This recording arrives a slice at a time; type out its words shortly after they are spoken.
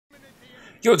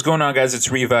Yo, what's going on, guys? It's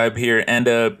Revibe here, and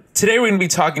today we're going to be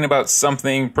talking about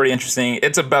something pretty interesting.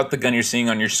 It's about the gun you're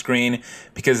seeing on your screen,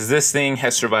 because this thing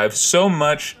has survived so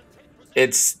much.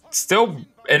 It's still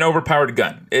an overpowered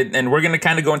gun, and we're going to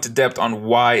kind of go into depth on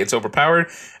why it's overpowered.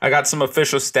 I got some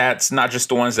official stats, not just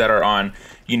the ones that are on,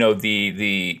 you know,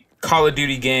 the Call of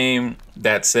Duty game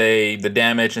that say the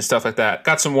damage and stuff like that.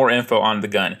 Got some more info on the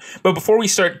gun. But before we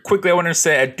start, quickly, I wanted to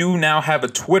say I do now have a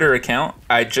Twitter account.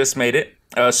 I just made it.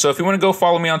 So if you want to go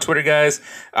follow me on Twitter, guys,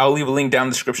 I'll leave a link down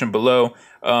in the description below.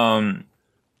 I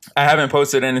haven't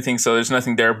posted anything, so there's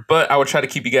nothing there, but I will try to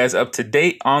keep you guys up to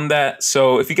date on that.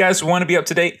 So if you guys want to be up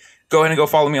to date, go ahead and go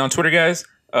follow me on Twitter, guys.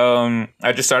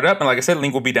 I just started up, and like I said,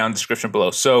 link will be down in the description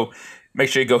below. So make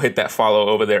sure you go hit that follow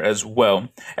over there as well.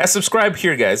 And subscribe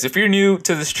here, guys. If you're new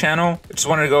to this channel, I just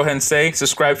wanted to go ahead and say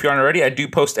subscribe if you aren't already. I do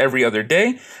post every other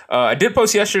day. I did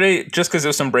post yesterday just because there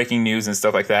was some breaking news and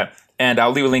stuff like that. And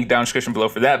I'll leave a link down in the description below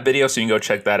for that video, so you can go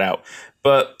check that out.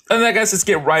 But other than that, guys, let's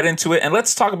get right into it. And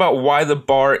let's talk about why the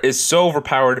bar is so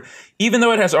overpowered, even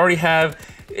though it's already had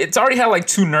like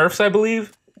 2 nerfs, I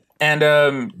believe.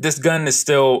 And this gun is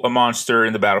still a monster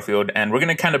in the battlefield. And we're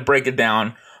going to kind of break it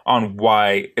down on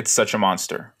why it's such a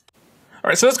monster. All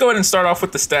right, so let's go ahead and start off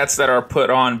with the stats that are put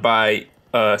on by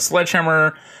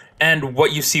Sledgehammer and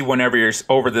what you see whenever you're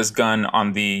over this gun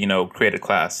on the, you know, created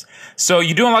class. So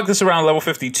you do unlock this around level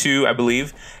 52, I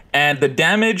believe, and the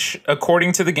damage,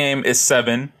 according to the game, is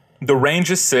 7. The range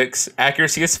is 6,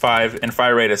 accuracy is 5, and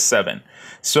fire rate is 7.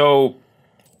 So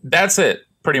that's it,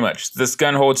 pretty much. This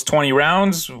gun holds 20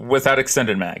 rounds without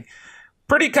extended mag.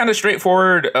 Pretty kind of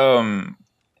straightforward,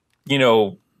 you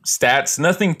know, stats.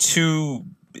 Nothing too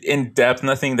in-depth,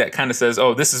 nothing that kind of says,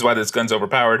 oh, this is why this gun's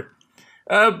overpowered.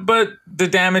 But the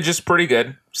damage is pretty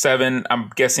good. 7, I'm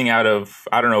guessing, out of,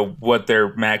 I don't know what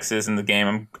their max is in the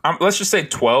game. Let's just say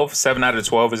 12. 7 out of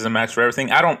 12 is the max for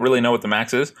everything. I don't really know what the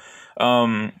max is.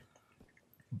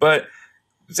 But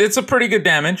it's a pretty good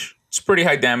damage. It's pretty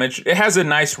high damage. It has a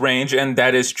nice range, and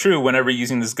that is true. Whenever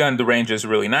using this gun, the range is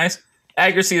really nice.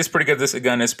 Accuracy is pretty good. This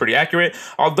gun is pretty accurate.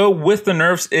 Although with the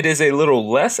nerfs, it is a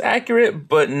little less accurate,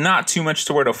 but not too much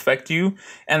to where it affect you.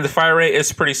 And the fire rate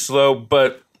is pretty slow,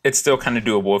 but it's still kind of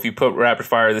doable. If you put rapid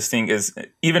fire, this thing is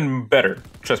even better.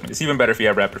 Trust me, it's even better if you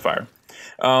have rapid fire.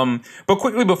 But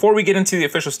quickly, before we get into the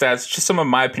official stats, just some of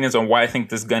my opinions on why I think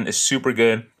this gun is super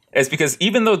good is because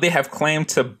even though they have claimed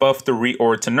to buff the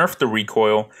to nerf the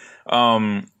recoil,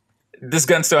 this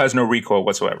gun still has no recoil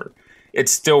whatsoever.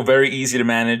 It's still very easy to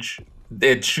manage.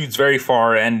 It shoots very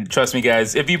far, and trust me,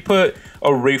 guys, if you put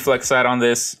a reflex sight on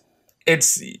this,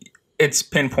 it's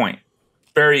pinpoint.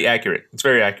 Very accurate. It's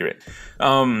very accurate.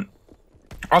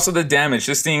 Also, the damage.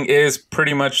 This thing is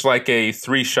pretty much like a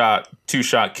 3-shot,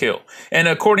 2-shot kill. And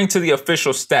according to the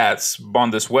official stats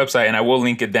on this website, and I will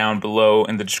link it down below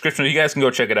in the description, you guys can go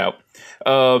check it out.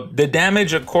 The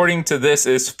damage, according to this,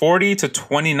 is 40 to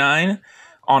 29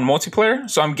 on multiplayer.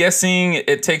 So I'm guessing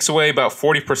it takes away about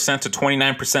 40% to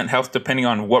 29% health, depending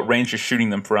on what range you're shooting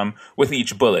them from with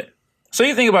each bullet. So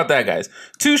you think about that, guys.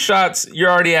 2 shots, you're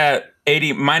already at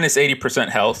minus 80%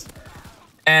 health,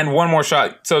 and 1 more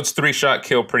shot, so it's 3-shot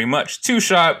kill pretty much.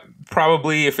 2-shot,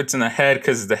 probably if it's in the head,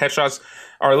 because the headshots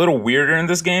are a little weirder in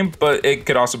this game, but it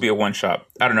could also be a 1-shot.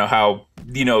 I don't know how,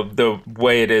 you know, the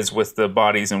way it is with the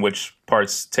bodies and which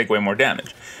parts take away more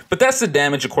damage. But that's the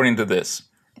damage according to this.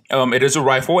 It is a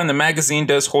rifle, and the magazine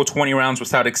does hold 20 rounds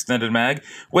without extended mag.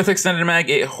 With extended mag,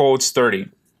 it holds 30.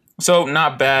 So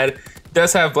not bad.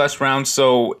 Does have less rounds,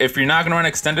 so if you're not going to run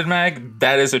extended mag,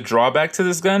 that is a drawback to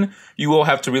this gun. You will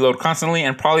have to reload constantly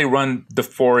and probably run the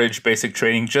forage basic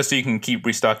trading just so you can keep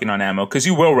restocking on ammo, because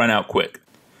you will run out quick.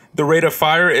 The rate of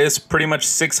fire is pretty much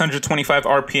 625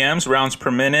 RPMs, rounds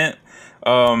per minute.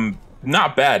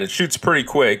 Not bad. It shoots pretty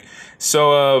quick.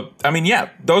 So, I mean, yeah,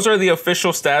 those are the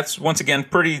official stats. Once again,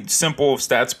 pretty simple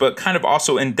stats, but kind of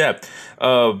also in depth.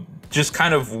 Just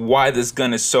kind of why this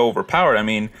gun is so overpowered. I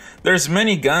mean, there's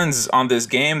many guns on this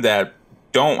game that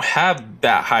don't have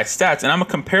that high stats. And I'm going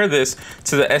to compare this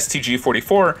to the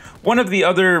STG-44, one of the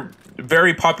other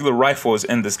very popular rifles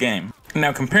in this game.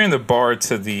 Now, comparing the bar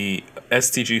to the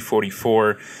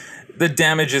STG-44, the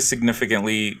damage is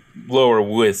significantly lower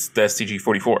with the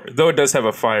STG-44, though it does have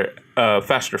a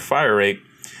faster fire rate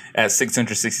at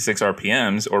 666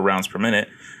 RPMs or rounds per minute.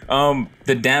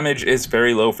 The damage is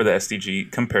very low for the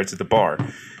STG compared to the bar.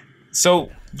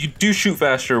 So you do shoot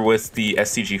faster with the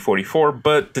STG-44,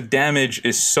 but the damage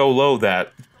is so low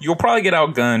that you'll probably get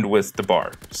outgunned with the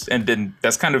bar. And then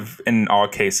that's kind of, in all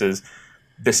cases,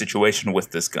 the situation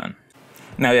with this gun.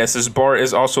 Now, yes, this bar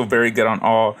is also very good on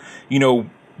all, you know,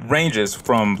 ranges,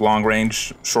 from long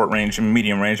range, short range, and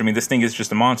medium range. I mean, this thing is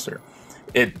just a monster.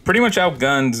 It pretty much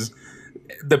outguns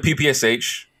the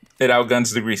PPSH. It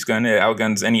outguns the grease gun. It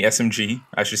outguns any SMG,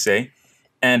 I should say.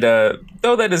 And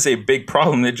though that is a big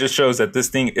problem, it just shows that this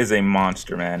thing is a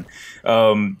monster, man.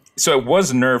 So it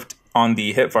was nerfed on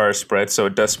the hipfire spread, so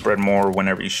it does spread more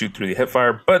whenever you shoot through the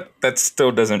hipfire, but that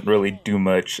still doesn't really do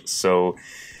much. So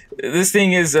this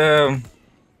thing is, I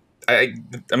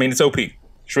mean, it's OP.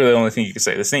 It's really the only thing you can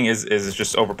say. This thing is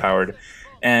just overpowered.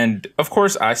 And of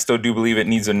course, I still do believe it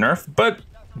needs a nerf, but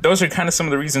those are kind of some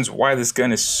of the reasons why this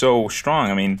gun is so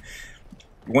strong. I mean,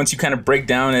 once you kind of break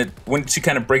down the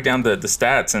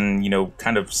stats and, you know,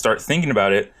 kind of start thinking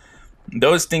about it,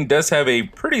 this thing does have a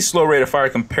pretty slow rate of fire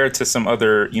compared to some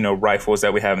other, you know, rifles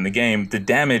that we have in the game. The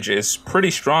damage is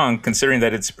pretty strong considering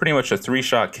that it's pretty much a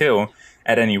 3-shot kill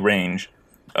at any range,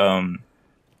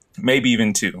 maybe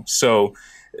even 2. So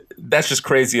that's just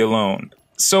crazy alone.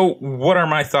 So what are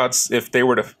my thoughts if they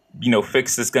were to, you know,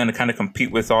 fix this gun to kind of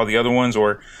compete with all the other ones,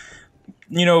 or,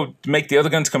 you know, make the other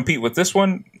guns compete with this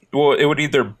one? Well, it would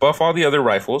either buff all the other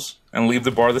rifles and leave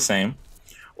the bar the same,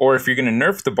 or if you're going to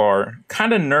nerf the bar,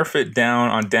 kind of nerf it down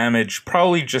on damage,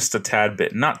 probably just a tad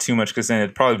bit, not too much, because then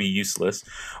it'd probably be useless.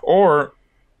 Or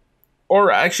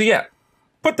actually, yeah,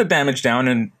 put the damage down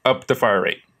and up the fire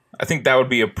rate. I think that would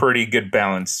be a pretty good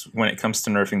balance when it comes to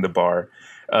nerfing the bar.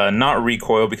 Not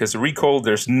recoil, because the recoil,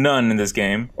 there's none in this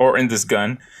game, or in this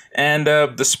gun. And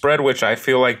the spread, which I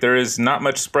feel like there is not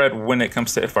much spread when it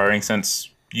comes to hip firing, since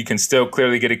you can still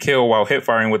clearly get a kill while hip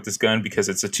firing with this gun because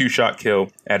it's a 2-shot kill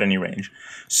at any range.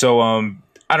 So,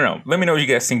 I don't know. Let me know what you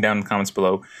guys think down in the comments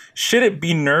below. Should it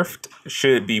be nerfed?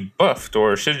 Should it be buffed?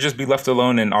 Or should it just be left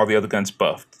alone and all the other guns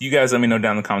buffed? You guys let me know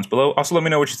down in the comments below. Also, let me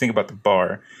know what you think about the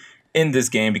bar in this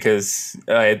game, because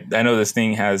I know this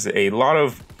thing has a lot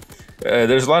of...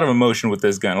 there's a lot of emotion with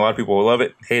this gun. A lot of people will love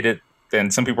it, hate it,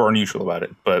 and some people are neutral about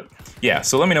it. But yeah,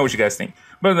 so let me know what you guys think.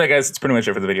 But other than that, guys, it's pretty much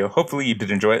it for the video. Hopefully you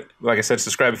did enjoy it. Like I said,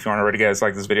 subscribe if you aren't already, guys.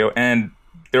 Like this video, and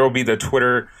there will be the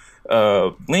Twitter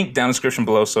link down in the description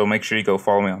below. So make sure you go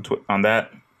follow me on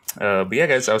that. But yeah,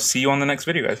 guys, I'll see you on the next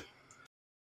video, guys.